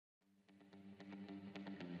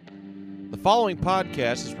following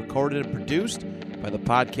podcast is recorded and produced by the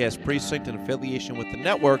Podcast Precinct in affiliation with the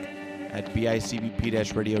network at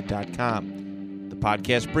bicbp-radio.com. The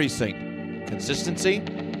Podcast Precinct. Consistency,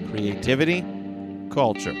 creativity,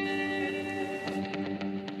 culture.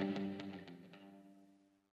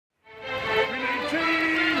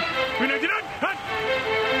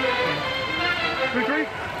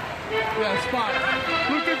 Yeah, spot.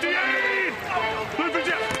 Blue 58! Blue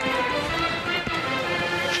 58!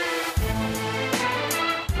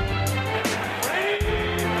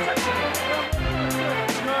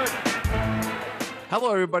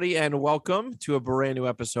 Hello, everybody, and welcome to a brand new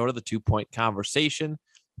episode of the 2 Point Conversation.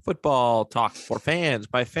 Football talk for fans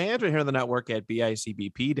by fans. We're here on the network at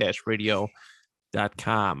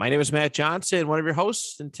bicbp-radio.com. My name is Matt Johnson, one of your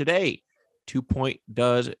hosts, and today, 2 Point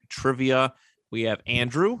does trivia. We have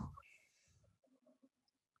Andrew.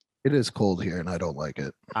 It is cold here, and I don't like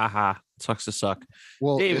it. Aha, sucks to suck.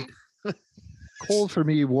 Well, David. Cold for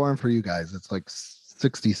me, warm for you guys. It's like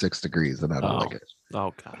 66 degrees, and I don't like it.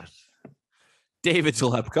 Oh, God. David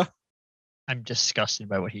Zalewka. I'm disgusted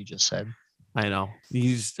by what he just said. I know.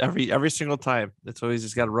 He's every single time. That's always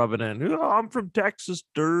just got to rub it in. Oh, I'm from Texas.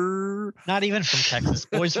 Durr. Not even from Texas.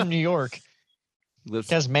 Boys from New York.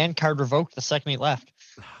 Because man card revoked the second he left.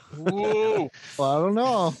 Whoa. Well, I don't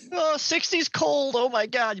know. Oh, 60's cold. Oh, my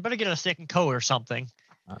God. You better get a second coat or something.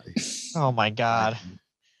 Oh, my God.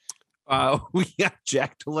 We got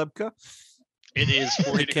Jack Zalewka. It is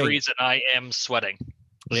 40 degrees and I am sweating.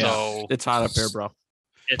 Yeah, so it's hot up here, bro.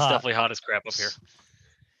 It's definitely hot as crap up here.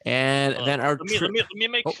 And then our let me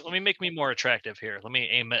make me more attractive here. Let me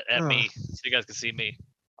aim it at me so you guys can see me.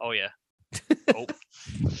 Oh yeah. Oh.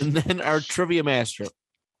 And then our trivia master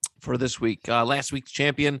for this week, last week's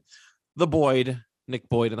champion, the Boyd, Nick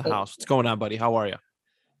Boyd in the house. What's going on, buddy? How are you?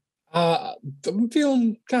 I'm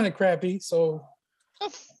feeling kind of crappy, so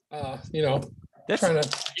trying to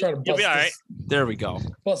bust You'll be all right. There we go.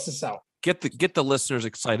 Bust this out. Get the listeners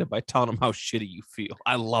excited by telling them how shitty you feel.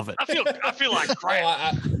 I love it. I feel like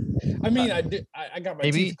crap. I got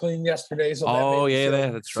my teeth cleaned yesterday, so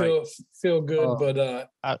that's right. Feel good, but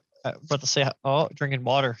to say, drinking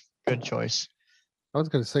water, good choice. I was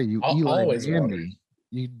going to say Eli Manning.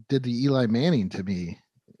 You did the Eli Manning to me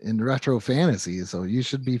in retro fantasy, so you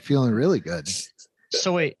should be feeling really good.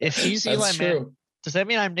 So wait, if he's Eli Manning, does that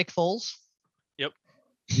mean I'm Nick Foles? Yep.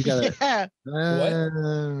 You got it. Yeah.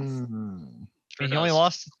 Sure he only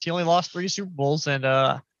lost 3 Super Bowls, and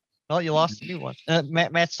you lost a new one.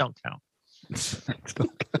 Matt's don't count.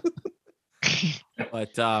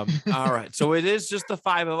 But all right, so it is just the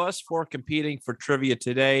 5 of us for competing for trivia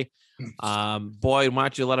today. Boyd, why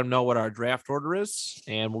don't you let them know what our draft order is,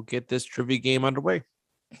 and we'll get this trivia game underway.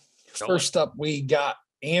 First up, we got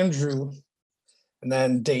Andrew, and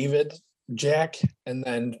then David, Jack, and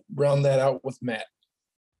then round that out with Matt.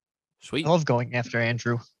 Sweet. I love going after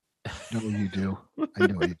Andrew. No, you do. I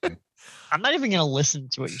know you do. I'm not even going to listen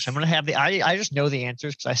to it. I'm going to have I just know the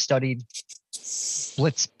answers because I studied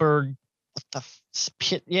Blitzburg.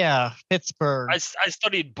 Pittsburgh. I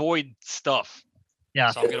studied Boyd stuff. Yeah.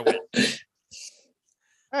 So I'm going to win.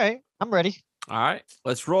 All right. I'm ready. All right.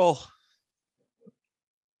 Let's roll.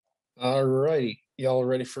 All righty. Y'all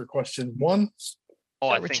ready for question 1? Oh,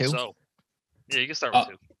 I Start with think 2. so. Yeah, you can start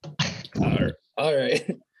with 2. All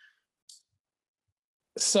right.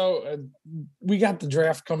 So we got the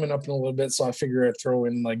draft coming up in a little bit, so I figure I'd throw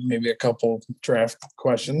in like maybe a couple draft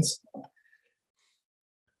questions.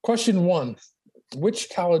 Question 1. Which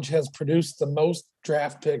college has produced the most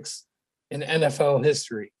draft picks in NFL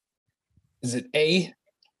history? Is it A,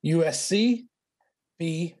 USC,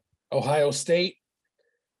 B, Ohio State,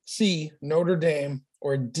 C, Notre Dame,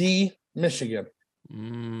 or D, Michigan?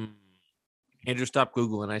 Andrew, stop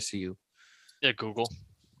Googling. I see you. Yeah, Google.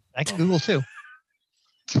 I can Google too.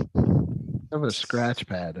 I have a scratch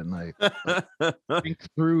pad and I think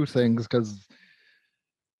through things because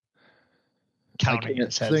I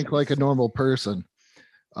can't think like a normal person.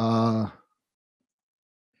 I'm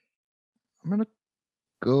gonna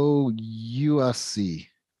go USC.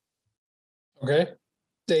 Okay.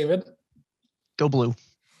 David? Go blue.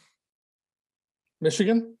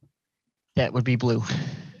 Michigan? That would be blue.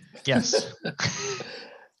 Yes.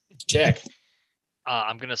 Jack?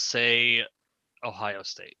 I'm going to say Ohio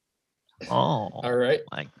State. Oh. All right.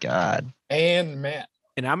 My God. And Matt?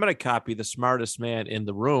 And I'm going to copy the smartest man in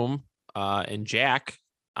the room, and Jack.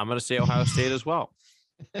 I'm going to say Ohio State as well.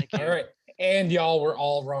 All right. And y'all were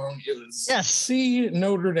all wrong. It was C,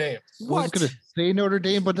 Notre Dame. I was going to say Notre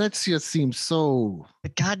Dame, but that just seems so... The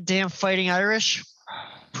goddamn Fighting Irish?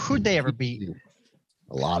 Who'd they ever beat?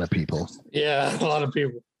 A lot of people. Yeah, a lot of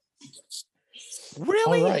people.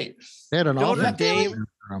 Really? All right. They had an Notre offense. Dame.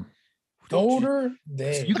 Notre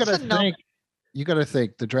Dame. You gotta What's the number? think. You gotta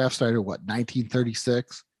think. The draft started what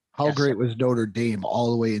 1936. How Yes. great was Notre Dame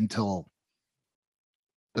all the way until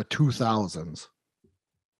the 2000s?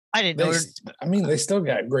 I didn't know. I mean, they still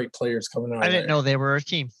got great players coming out. I didn't know they were a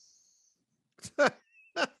team.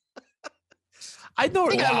 I know.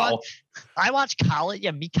 think I Wow. I watch college.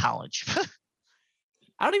 Yeah, me college.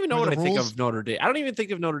 I don't even know Were what I the think rules- of Notre Dame. I don't even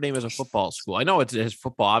think of Notre Dame as a football school. I know it has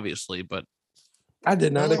football, obviously, but I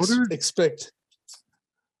did not expect.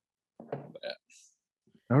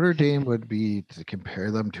 Notre Dame would be, to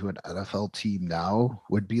compare them to an NFL team now,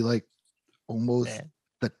 would be like almost Yeah.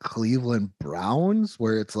 the Cleveland Browns,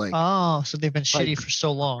 where it's like Oh, so they've been shitty Like, for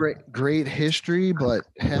so long. great history, but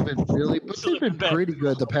haven't really. But Still they've been bad. pretty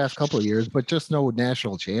good the past couple of years, but just no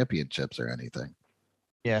national championships or anything.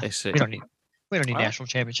 Yeah, I see. we don't need All right. national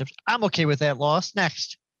championships. I'm okay with that loss.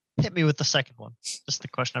 Next, hit me with the second one. This is the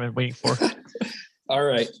question I've been waiting for. All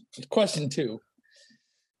right. Question 2.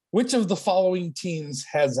 Which of the following teams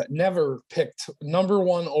has never picked number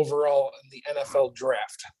 1 overall in the NFL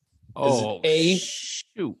draft? Oh, A-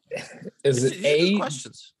 shoot. Is These it are good A,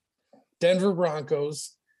 questions? Denver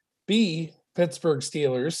Broncos, B, Pittsburgh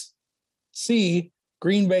Steelers, C,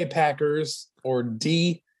 Green Bay Packers, or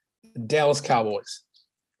D, Dallas Cowboys?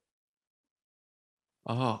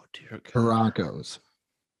 Oh, dear God. Broncos.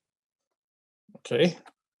 Okay.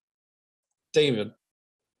 David.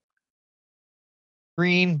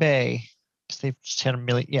 Green Bay. 'Cause they've just had a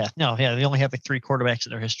million. Yeah, no, yeah, they only have like 3 quarterbacks in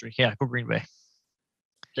their history. Yeah, go Green Bay.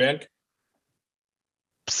 Jack.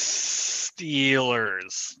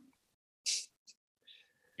 Steelers.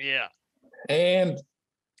 Yeah. And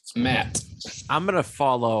Matt. I'm gonna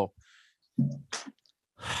follow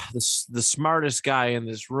the smartest guy in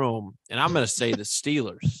this room, and I'm gonna say the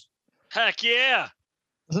Steelers. Heck yeah.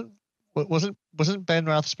 Wasn't Ben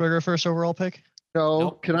Roethlisberger first overall pick? No,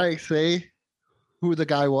 Nope. can I say who the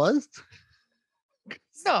guy was?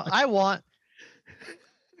 No, I want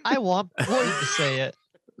Boyd to say it.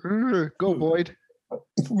 Go Boyd.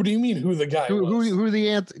 What do you mean who the guy Who was? the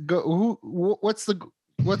answer? Go what's the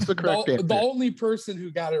correct answer? The only person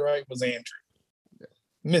who got it right was Andrew.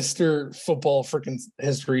 Mr. Football freaking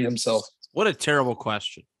history himself. What a terrible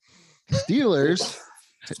question. Steelers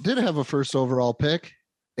did have a first overall pick,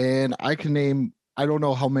 and I can name, I don't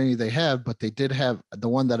know how many they have, but they did have, the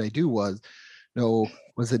one that I do was it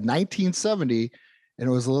 1970, and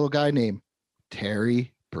it was a little guy named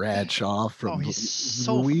Terry Bradshaw from he's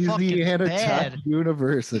so Louisiana fucking Tech bad.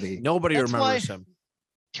 University. Nobody That's remembers why- him.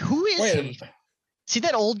 Who is Wait a he? minute. See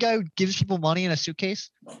that old guy who gives people money in a suitcase?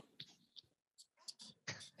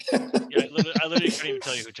 Yeah, I literally couldn't even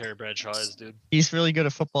tell you who Terry Bradshaw is, dude. He's really good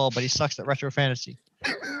at football, but he sucks at retro fantasy.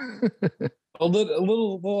 A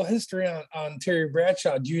little history on Terry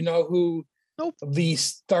Bradshaw. Do you know who Nope. the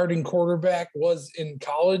starting quarterback was in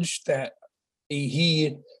college that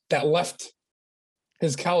he left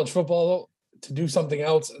his college football to do something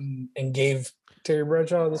else and gave Terry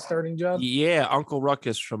Bradshaw the starting job? Yeah, Uncle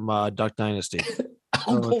Ruckus from Duck Dynasty.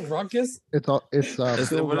 Uncle Ruckus? It's Is that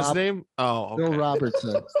Bill, what his name? Oh, Bill okay.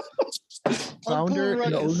 Robertson, founder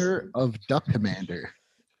and Ruckus. owner of Duck Commander.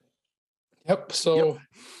 Yep. So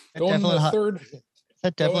going Devlin to the Ho- third. Is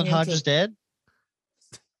that Devlin Going Hodges' into- dad?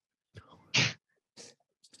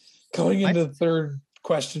 Going into the third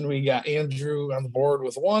question, we got Andrew on the board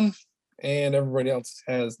with 1, and everybody else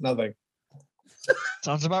has nothing.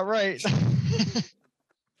 Sounds about right.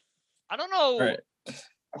 I don't know All right.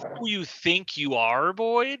 who you think you are,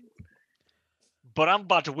 Boyd, but I'm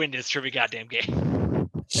about to win this trivia goddamn game.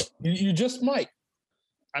 You just might.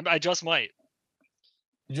 I just might.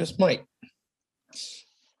 You just might.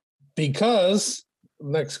 Because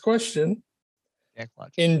next question. Jack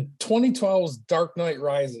Lodge. In 2012's Dark Knight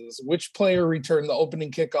Rises, which player returned the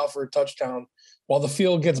opening kickoff for a touchdown while the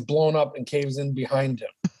field gets blown up and caves in behind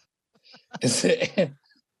him? Is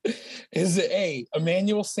it A,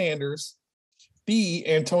 Emmanuel Sanders, B,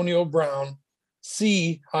 Antonio Brown,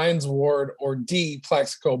 C, Hines Ward, or D,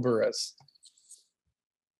 Plaxico Burress?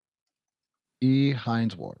 E.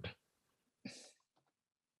 Hines Ward.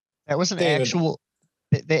 That was an David. actual.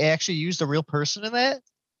 They actually used a real person in that.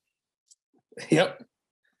 Yep.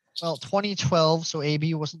 Well, 2012, so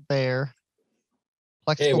AB wasn't there.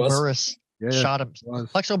 Plexico was. Burris Yeah, shot him. it was.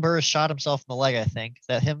 Plexico Burris shot himself in the leg. I think. Is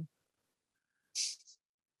that him?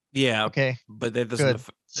 Yeah, Okay, but that doesn't. good.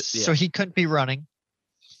 Yeah. So he couldn't be running.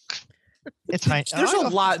 It's fine. There's a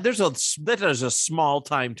lot. There's a small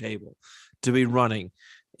timetable to be running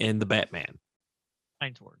in the Batman.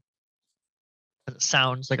 Hines Ward. It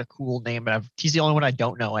sounds like a cool name, but he's the only one I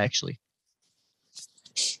don't know actually.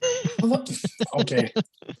 Okay.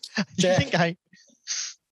 You Jack. think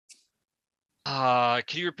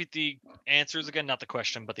Can you repeat the answers again? Not the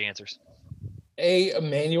question, but the answers. A.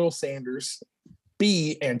 Emmanuel Sanders.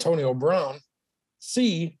 B. Antonio Brown.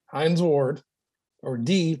 C. Heinz Ward. Or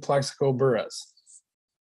D. Plexico Burress.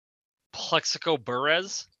 Plexico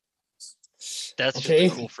Burress? That's Okay.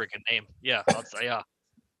 just a cool freaking name. Yeah, I'll say yeah.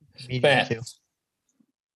 me Matt. too?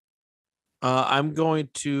 I'm going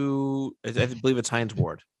to. I believe it's Heinz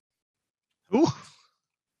Ward. Ooh,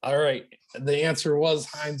 All right. The answer was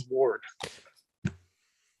Heinz Ward.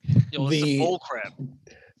 Yo, this The- is bull crap.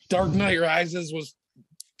 Dark Knight Rises was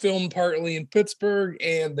filmed partly in Pittsburgh,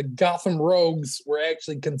 and the Gotham Rogues were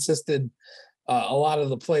actually consisted. A lot of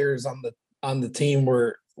the players on the team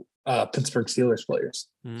were Pittsburgh Steelers players.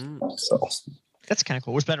 Mm. So that's kind of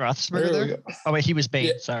cool. Was Ben Roethlisberger there we there? go. Oh wait, he was Bane.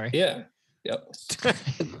 Yeah. Sorry. Yeah. Yep.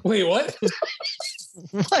 Wait, what?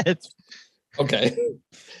 What? Okay.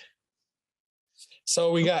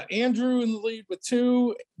 So we got Andrew in the lead with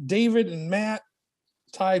 2, David and Matt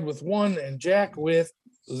tied with 1, and Jack with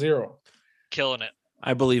 0. Killing it.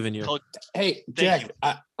 I believe in you. Tell- Hey, Thank Jack,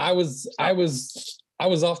 you. I was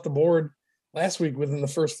off the board last week within the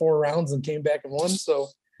first 4 rounds and came back and won. So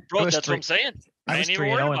Bro, was that's what I'm three- saying. I was ain't even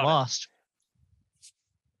 3-0 worried and about it. lost.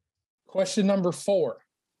 question number 4.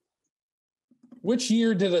 Which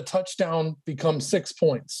year did a touchdown become 6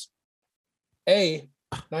 points? A,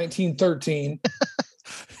 1913.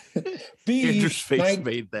 B, Andrew's face nine-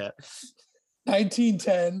 made that.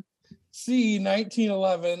 1910. C,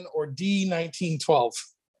 1911. Or D, 1912.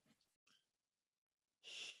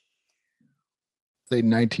 Say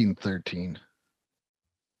 1913.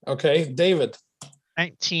 Okay, David.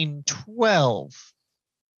 1912.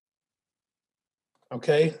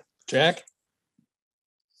 Okay, Jack.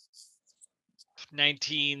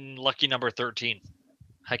 19, lucky number 13.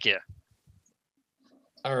 Heck yeah.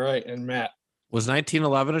 All right, and Matt. Was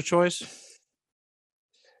 1911 a choice?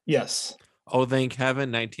 Yes. Oh, thank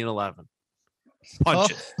heaven, 1911.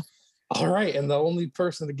 Punch Oh. it. All right, and the only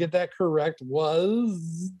person to get that correct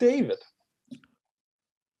was David.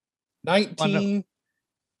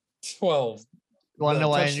 1912. You want to The know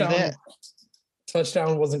why I knew that?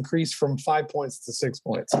 Touchdown was increased from 5 points to 6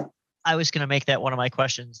 points. I was going to make that one of my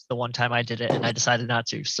questions the one time I did it, and I decided not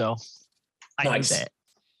to. So I Nice. knew that.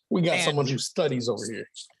 We got And- someone who studies over here.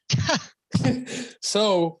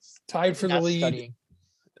 So tied for the Not lead studying.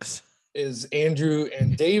 is Andrew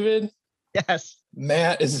and David. Yes.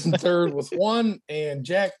 Matt is in third with 1, and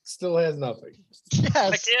Jack still has nothing. Heck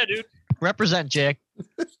Yes. yeah, dude. Represent, Jack.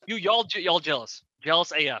 Y'all jealous.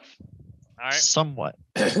 Jealous AF. All right. Somewhat.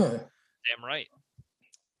 Damn right.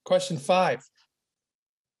 Question 5.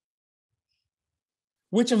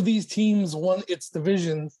 Which of these teams won its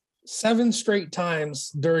division 7 straight times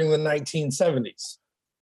during the 1970s?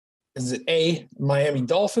 Is it A, Miami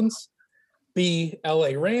Dolphins, B,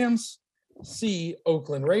 LA Rams, C,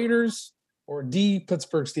 Oakland Raiders, or D,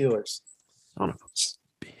 Pittsburgh Steelers? Son of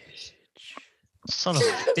a bitch. Son of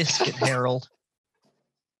a biscuit, Harold.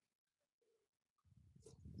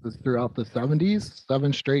 This throughout the 70s,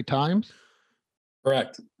 7 straight times.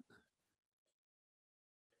 Correct.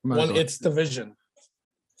 I'm gonna Won go- its division.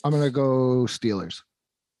 I'm gonna go Steelers.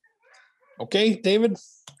 Okay, David?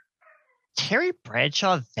 Terry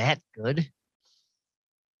Bradshaw that good?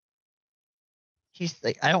 He's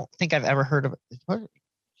like, I don't think I've ever heard of it. What?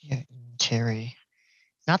 Yeah, Terry.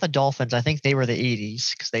 Not the Dolphins. I think they were the 80s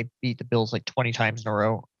because they beat the Bills like 20 times in a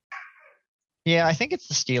row. Yeah, I think it's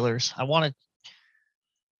the Steelers. I wanted.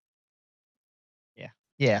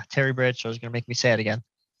 Yeah, Terry Bradshaw is going to make me sad again.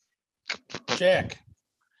 Jack?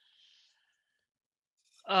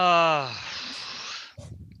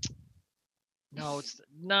 No,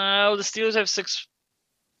 the Steelers have 6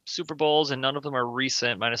 Super Bowls and none of them are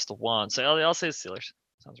recent, minus the one. So I'll say the Steelers.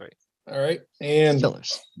 Sounds right. All right. And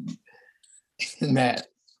Steelers. Matt?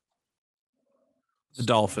 The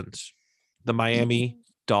Dolphins. The Miami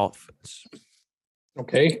Dolphins.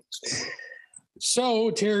 Okay. So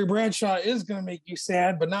Terry Bradshaw is going to make you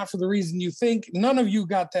sad, but not for the reason you think. None of you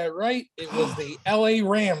got that right. It was the LA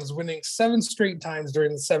Rams winning 7 straight times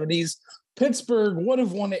during the 70s. Pittsburgh would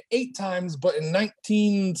have won it 8 times, but in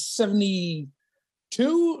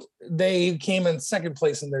 1972, they came in second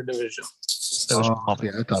place in their division. Yeah,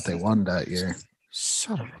 I thought they won that year.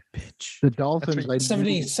 Son of a bitch. The Dolphins, I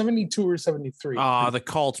 72 or 73. The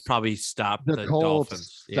Colts probably stopped the the Colts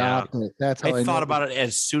Dolphins. Yeah. stopped it. That's how I thought know. about it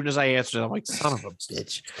as soon as I answered it. I'm like, son of a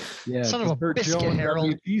bitch. Yeah, Son of a Bert biscuit, Jones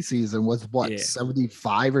Harold. MVP season was what, Yeah.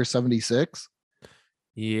 75 or 76?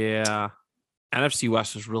 Yeah. NFC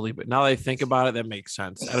West is really bad. Now that I think about it, that makes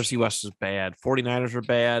sense. NFC West is bad. 49ers are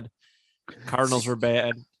bad. Cardinals are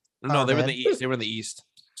bad. No, they were in the Arrowhead. East. They were in the East.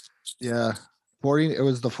 Yeah. It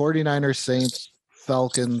was the 49ers, Saints,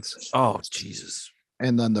 Falcons, Oh, Jesus.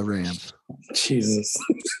 and then the Rams. Jesus.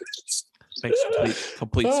 Makes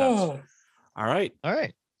complete sense. Oh, All right. All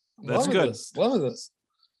right. That's loving good. This. Loving this.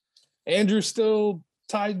 Andrew's still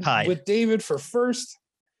tied Tied. with David for first.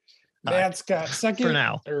 Tied. Matt's got second. For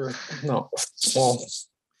now. Or no. Well,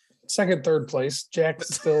 second, third place. Jack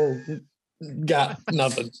still got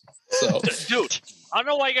nothing. So Dude, I don't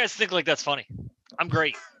know why you guys think like that's funny. I'm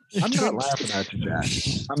great. I'm not laughing at you, Jack.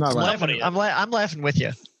 I'm not I'm laughing. laughing. I'm laughing with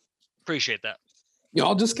you. Appreciate that.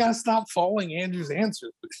 y'all just gotta stop following Andrew's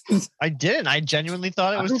answers. I didn't. I genuinely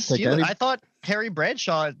thought I it was don't think Steelers. any- I thought Harry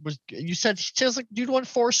Bradshaw was. You said he says like dude won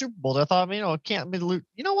 4 Super Bowls. I thought it can't be.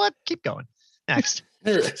 You know what? Keep going. Next.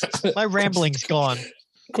 My rambling's gone.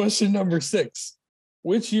 Question number 6.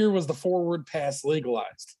 Which year was the forward pass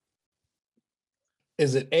legalized?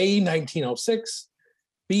 Is it A, 1906,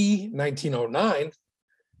 B, 1909,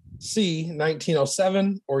 C,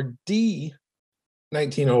 1907, or D,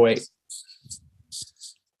 1908?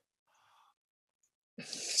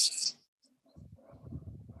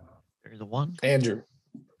 There's the one. Andrew,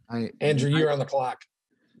 you're on the clock.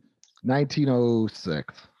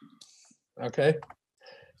 1906. Okay.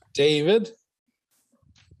 David,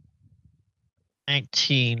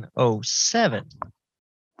 1907.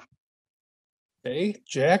 okay.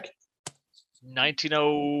 Jack,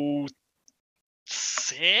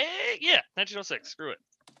 1906. Yeah, 1906. Screw it.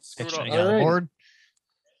 Screw it Trying to all. get on the Alright. board.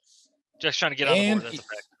 Just trying to get on the And- board. That's a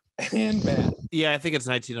fact. and Matt. Yeah, I think it's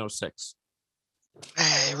 1906.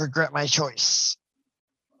 I regret my choice.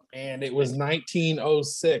 And it was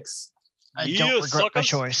 1906. I Yeah, don't regret my suckers.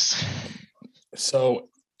 choice. So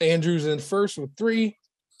Andrew's in first with 3.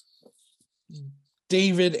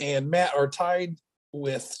 David and Matt are tied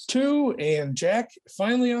with 2, and Jack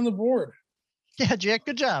finally on the board. Yeah, Jack,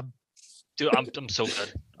 good job. Dude, I'm so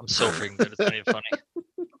good. I'm so freaking good. It's not even funny.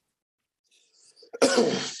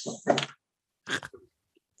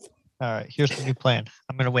 All right, here's the new plan.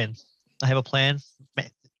 I'm gonna win. I have a plan.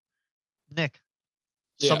 Nick,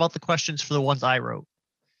 sum Yeah. out the questions for the ones I wrote.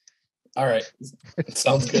 All right.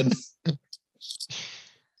 Sounds good.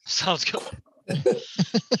 Sounds good.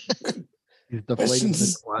 He's deflating the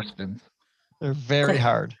Questions. question. They're very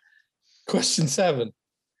hard. Question 7.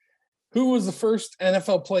 Who was the first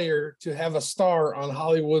NFL player to have a star on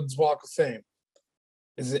Hollywood's Walk of Fame?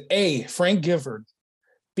 Is it A, Frank Gifford,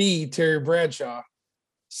 B, Terry Bradshaw,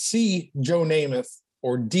 C, Joe Namath,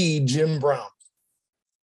 or D, Jim Brown?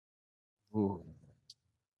 Ooh.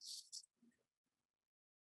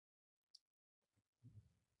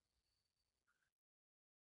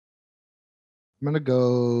 I'm gonna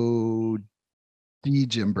go D.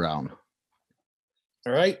 Jim Brown.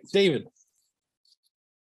 All right, David.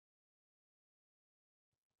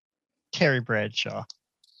 Terry Bradshaw.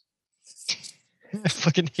 I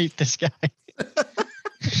fucking hate this guy.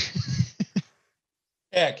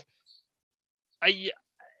 Jack.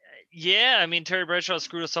 Yeah, I mean Terry Bradshaw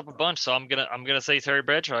screwed us up a bunch, so I'm gonna say Terry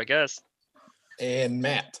Bradshaw, I guess. And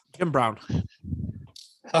Matt. Jim Brown.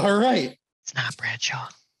 All right. It's not Bradshaw.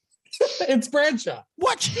 It's Bradshaw.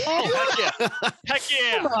 What? Oh, heck yeah. Heck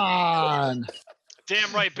Come yeah. on.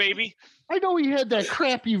 Damn right, baby. I know he had that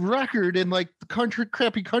crappy record in like the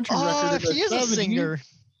crappy country Oh, record. in the he is a 70s. singer.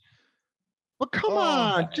 But come Oh.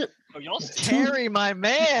 on. Oh, y'all Terry, my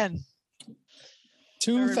man.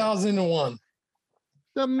 2001.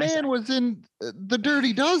 The man was in the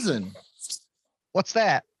Dirty Dozen. What's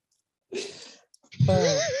that?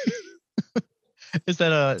 Uh, Is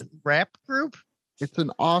that a rap group? It's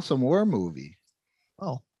an awesome war movie.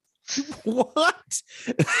 Oh, What?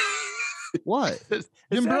 What? Is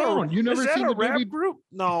Jim that Brown. You never is that seen a the rap movie? group?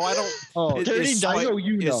 No, I don't. Oh, Is- Dirty is Dozen. I know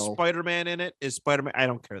you Is know. Spider-Man in it? Is Spider-Man? I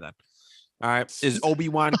don't care then. All right. Is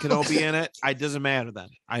Obi-Wan Kenobi in it? It doesn't matter then.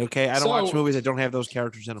 I don't watch So- movies that don't have those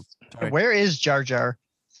characters in them. Sorry. where is Jar Jar?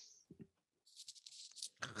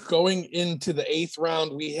 Going into the 8th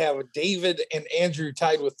round, we have David and Andrew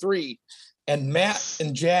tied with 3, and Matt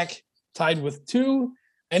and Jack tied with 2.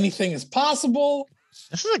 Anything is possible.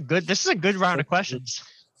 This is a good round of questions.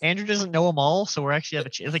 Andrew doesn't know them all, so we're actually have a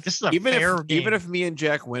chance. Like this is a Even fair if game. even if me and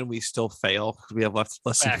Jack win, we still fail because we have less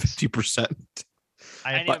than Facts. 50%.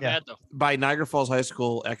 I ain't yeah. even mad though. By Niagara Falls High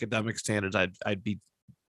School academic standards, I'd be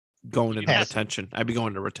going into Yes. retention. I'd be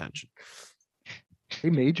going to retention. They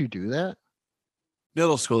made you do that?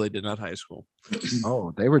 Middle school, they did not high school.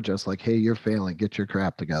 Oh, they were just like, hey, you're failing. Get your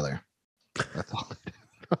crap together. That's all they did.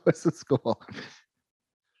 That was the school.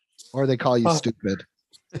 Or they call you Huh. stupid.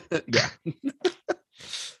 Yeah.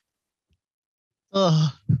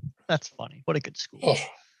 Ugh, that's funny. What a good school. Oh,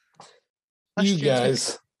 you Questions-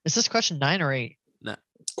 guys. Is this question 9 or 8?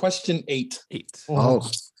 Question 8. 8. Oh,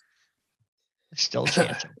 Still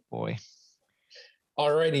chanting, boy.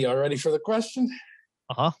 Alrighty, all ready for the question?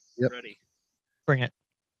 Uh-huh. Yep. Ready. Bring it.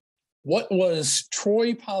 What was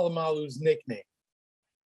Troy Polamalu's nickname?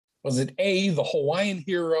 Was it A, the Hawaiian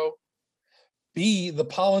Hero, B, the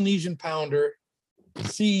Polynesian Pounder,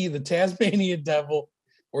 C, the Tasmanian Devil,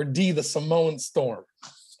 or D, the Samoan Storm?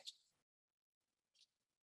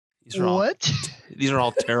 These are all What? these are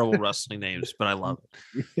all terrible wrestling names, but I love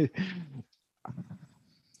it.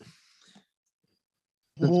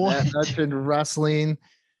 Since What? Matt mentioned wrestling,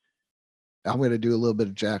 I'm going to do a little bit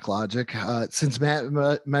of Jack logic. Since Matt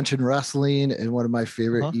mentioned wrestling, and one of my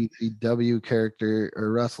favorite Uh-huh. ECW character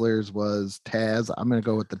or wrestlers was Taz, I'm going to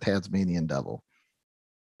go with the Tasmanian Devil.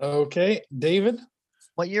 Okay, David?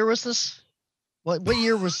 What year was this? What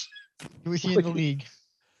year was he in the league?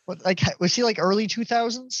 What, like, was he like early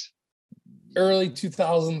 2000s? Early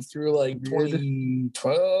 2000s through like Mid.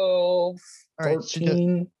 2012, All right, so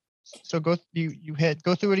 13. So go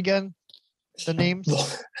go through it again. The names.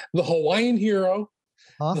 The Hawaiian Hero,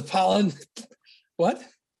 Huh? the what?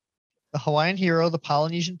 The Hawaiian Hero, the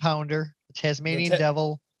Polynesian Pounder, the Tasmanian Ta-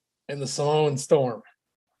 Devil. And the Samoan Storm.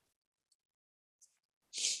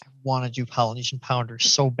 I want to do Polynesian Pounder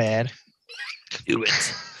so bad. Do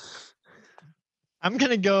it. I'm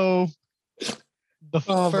gonna go the Oh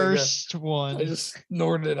my God. first I one. just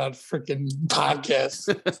snorted it on freaking podcast.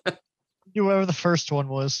 Whoever the first one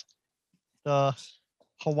was. The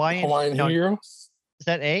Hawaiian. Hawaiian no, Hero. Is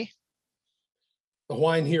that A? The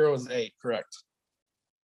Hawaiian Hero is 8, correct.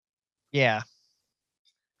 Yeah.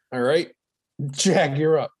 All right. Jack,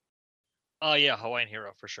 you're up. Oh yeah, Hawaiian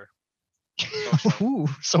Hero for sure. Ooh,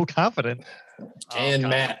 so confident. And God.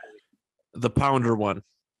 Matt. The Pounder one.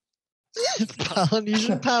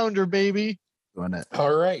 Polynesian Pounder, baby. Doing it.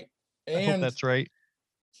 All right. I hope And that's right.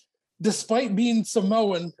 despite being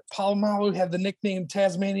Samoan, Palomalu had the nickname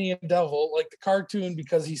Tasmanian Devil, like the cartoon,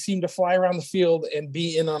 because he seemed to fly around the field and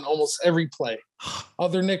be in on almost every play.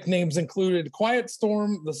 Other nicknames included Quiet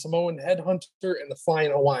Storm, the Samoan Headhunter, and the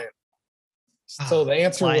Flying Hawaiian. So the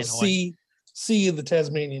answer Flying was C, the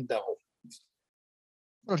Tasmanian Devil.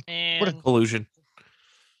 And Collusion.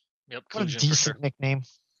 yep, What a Collusion for decent sure. nickname.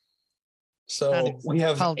 So Not we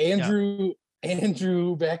have yeah.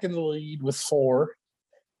 Andrew back in the lead with 4,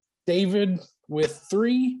 David with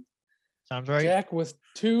 3, Sounds right. Jack with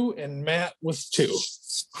 2, and Matt with 2.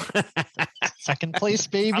 Second place,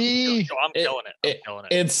 I'm baby. killing it. I'm killing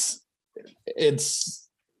it. It's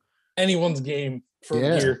anyone's game from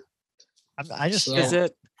Yeah. here. I just So- Is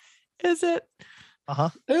it? Is it? Uh-huh.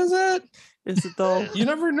 Is it? Is it though? You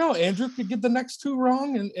never know. Andrew could get the next 2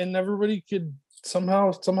 wrong, and everybody could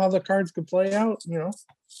somehow the cards could play out. You know.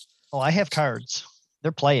 Oh, I have cards.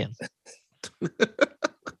 They're playing. I'm gonna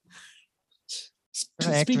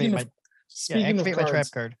Speaking activate of my speaking of activate my trap cards,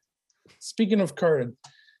 card. speaking of carded,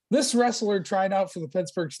 this wrestler tried out for the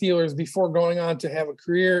Pittsburgh Steelers before going on to have a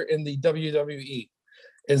career in the WWE.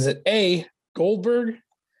 Is it A, Goldberg,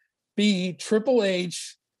 B, Triple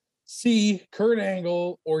H, C, Kurt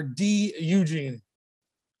Angle, or D, Eugene?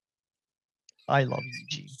 I love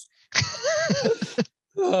Eugene.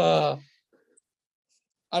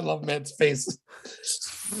 I love Matt's face.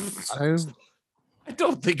 I I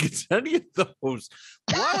don't think it's any of those.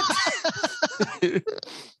 What?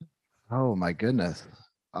 Oh my goodness.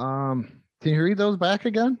 Can you read those back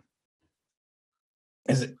again?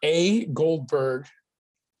 Is it A, Goldberg,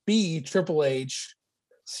 B, Triple H,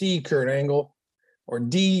 C, Kurt Angle, or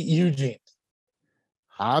D, Eugene?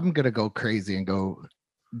 I'm gonna go crazy and go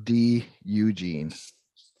D Eugene.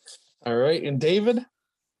 All right. And David?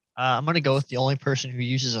 I'm gonna go with the only person who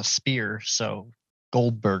uses a spear, so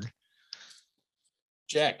Goldberg.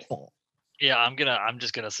 Jack. Yeah, I'm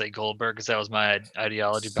just gonna say Goldberg because that was my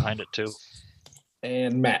ideology behind it too.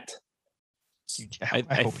 And Matt. I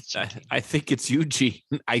hope it's Eugene. I think it's Eugene.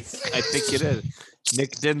 I think it is.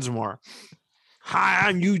 Nick Dinsmore. Hi,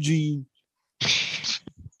 I'm Eugene.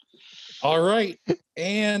 All right.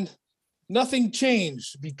 And nothing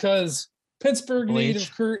changed because Pittsburgh Triple H.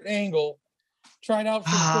 native Kurt Angle tried out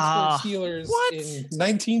for the Ah, Pittsburgh Steelers what? in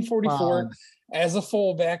 1944 as a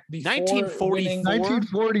fullback before 1944? winning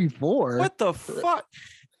 1944. What the fuck?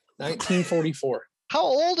 1944. How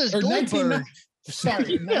old is Or Goldberg?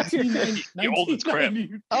 Sorry, 1990, You're old as crap.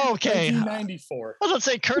 1990 Okay. 1994. I was gonna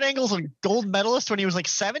say Kurt Angle's a gold medalist when he was like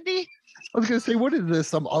 70. I was gonna say, what is this?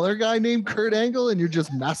 Some other guy named Kurt Angle, and you're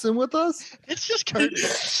just messing with us? It's just Kurt.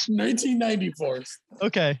 1994.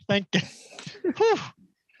 Okay, thank you. Whew.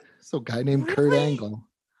 So, guy named Kurt Really? Angle.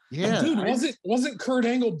 Yeah, Dude, wasn't Kurt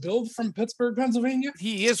Angle billed from Pittsburgh, Pennsylvania?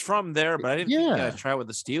 He is from there, but I didn't think he Yeah. got to try with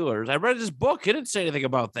the Steelers. I read his book. He didn't say anything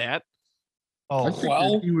about that. I Oh, figured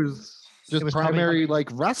well, he was just was probably primary like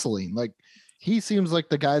wrestling. Like he seems like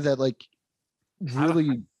the guy that like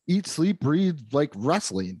really eat, sleep, breathe like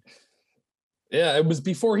wrestling. Yeah, it was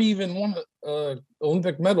before he even won an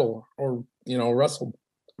Olympic medal or wrestled.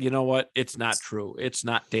 You know what? It's not true. It's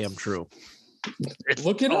not damn true.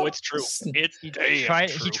 Look it up. Oh, it's true. It's he damn tried.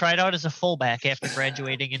 true. He tried out as a fullback after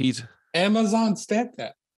graduating in He's Amazon stat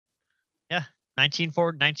that.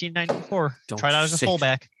 1994. Don't Tried out as a say-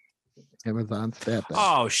 fullback. Amazon stat. that.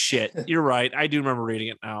 oh shit. You're right. I do remember reading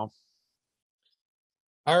it now.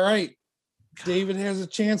 All right. David has a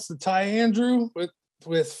chance to tie Andrew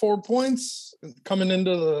with 4 points. Coming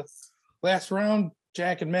into the last round,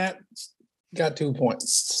 Jack and Matt got 2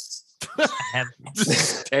 points. I have- This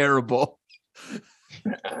is terrible.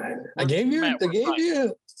 I gave you Matt, a we're fine.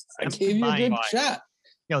 good Fine. shot.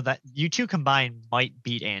 that you two combined might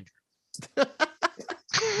beat Andrew.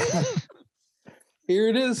 Here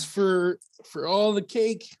it is for all the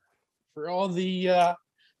cake, for all the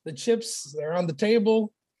chips. They're on the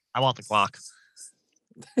table. I want the Glock.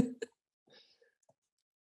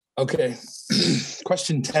 Okay.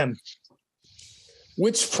 Question 10.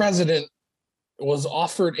 Which president was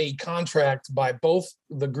offered a contract by both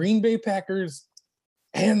the Green Bay Packers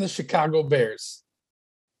and the Chicago Bears?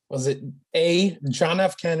 Was it A, John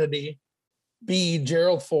F. Kennedy, B,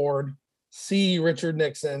 Gerald Ford, C, Richard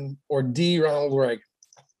Nixon, or D, Ronald Reagan?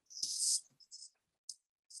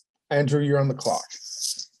 Andrew, you're on the clock.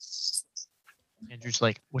 Andrew's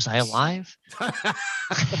like, was I alive? I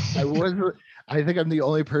think I'm the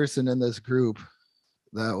only person in this group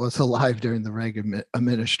that was alive during the Reagan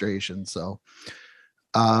administration. So,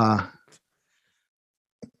 I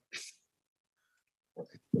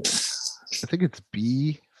think it's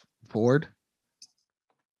B, Ford.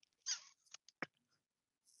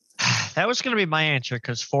 That was going to be my answer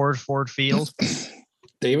because Ford Field.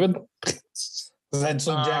 David? Is that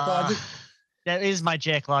some Jack logic? That is my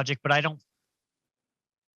Jack logic, but I don't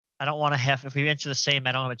want to have. If we answer the same,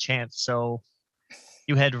 I don't have a chance. So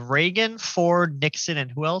you had Reagan, Ford, Nixon,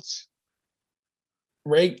 and who else?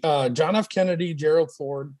 John F. Kennedy, Gerald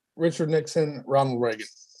Ford, Richard Nixon, Ronald Reagan.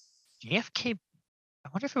 JFK. I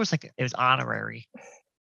wonder if it was honorary.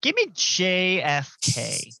 Give me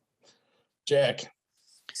JFK. Jack.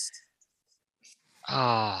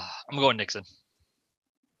 I'm going Nixon.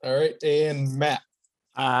 All right. And Matt.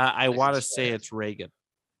 I want to say it's Reagan.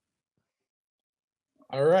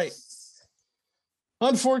 All right.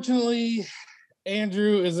 Unfortunately,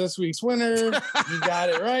 Andrew is this week's winner. You got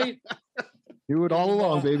it right. Do it all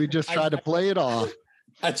along, baby. Just try to play it off.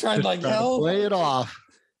 I tried Just like try to hell. play it off.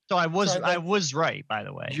 So I was Sorry, right, by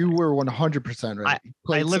the way. You were 100% right. I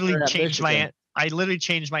Played literally Sarah at changed Michigan. I literally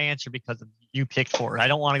changed my answer because of you picked Ford. I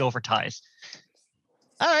don't want to go for ties.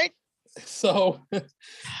 All right. So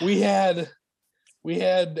we had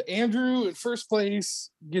Andrew in first place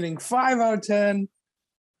getting 5 out of 10.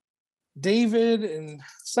 David in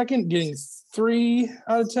second getting 3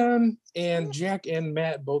 out of 10. And Jack and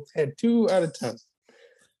Matt both had 2 out of 10.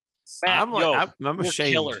 Matt, I'm we're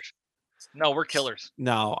ashamed. killers. No, we're killers.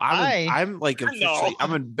 No, I I'm like know.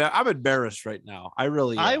 I'm embarrassed right now. I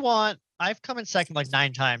really am. I've come in second like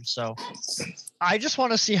 9 times, so I just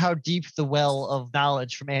want to see how deep the well of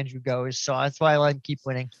knowledge from Andrew goes. So that's why I let him keep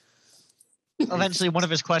winning. Eventually, one of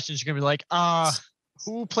his questions is gonna be like,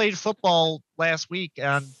 who played football last week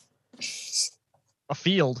on a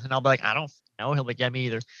field? And I'll be like, I don't know. He'll be like, yeah, me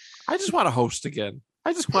either. I just want to host again.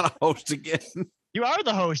 You are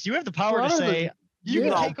the host. You have the power You to are the- say you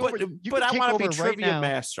Yeah. can take over. But I want to be right trivia now.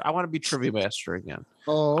 master. I want to be trivia master again.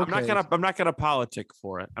 Oh, okay. I'm not gonna politic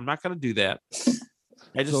for it. I'm not gonna do that.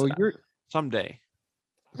 I just So you're someday.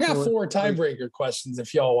 I got So 4 it's like- tiebreaker questions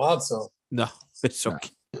if y'all want some. No, it's Yeah. okay.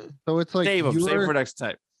 so it's like Save them. Save 'em you're, for next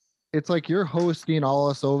time. it's like you're hosting all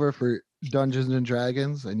us over for Dungeons and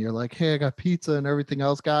Dragons, and you're like, hey, I got pizza and everything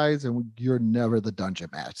else, guys, and you're never the dungeon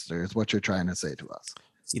master. Is what you're trying to say to us.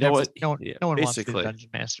 You know what? No, Yeah, no one wants to be the basically. dungeon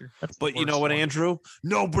master. That's the But you know worst what, one. Andrew?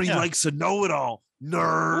 Nobody Yeah. likes a know-it-all.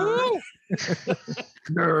 Nerd.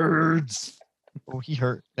 Nerds. Oh, he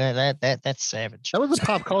hurt. That's savage. That was a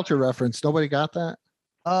pop culture reference. Nobody got that.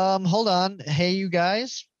 Hold on. Hey, you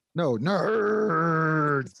guys. No,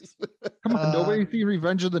 nerds. Come on, nobody see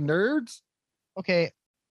Revenge of the Nerds? Okay.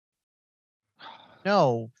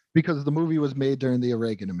 No, Because the movie was made during the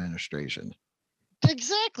Reagan administration.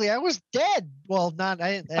 exactly. I was dead. Well, I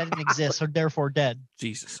didn't exist, so therefore dead.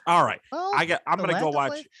 Jesus. All right. Well, I'm gonna go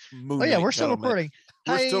watch allegedly. Moon Oh yeah, Knight, we're still gentlemen. recording.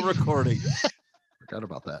 We're still Hi. recording. forgot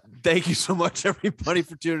about that. Thank you so much, everybody,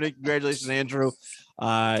 for tuning in. Congratulations, Andrew.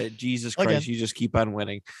 Jesus Christ, Again. you just keep on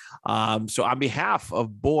winning. So on behalf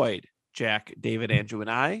of Boyd, Jack, David, Andrew, and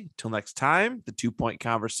I, till next time, the 2 Point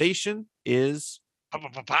Conversation is Pow, pow,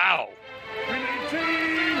 pow, pow.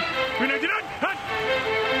 319, 399, hut!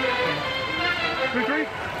 33,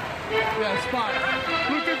 Yeah, spot.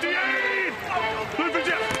 Blue 58.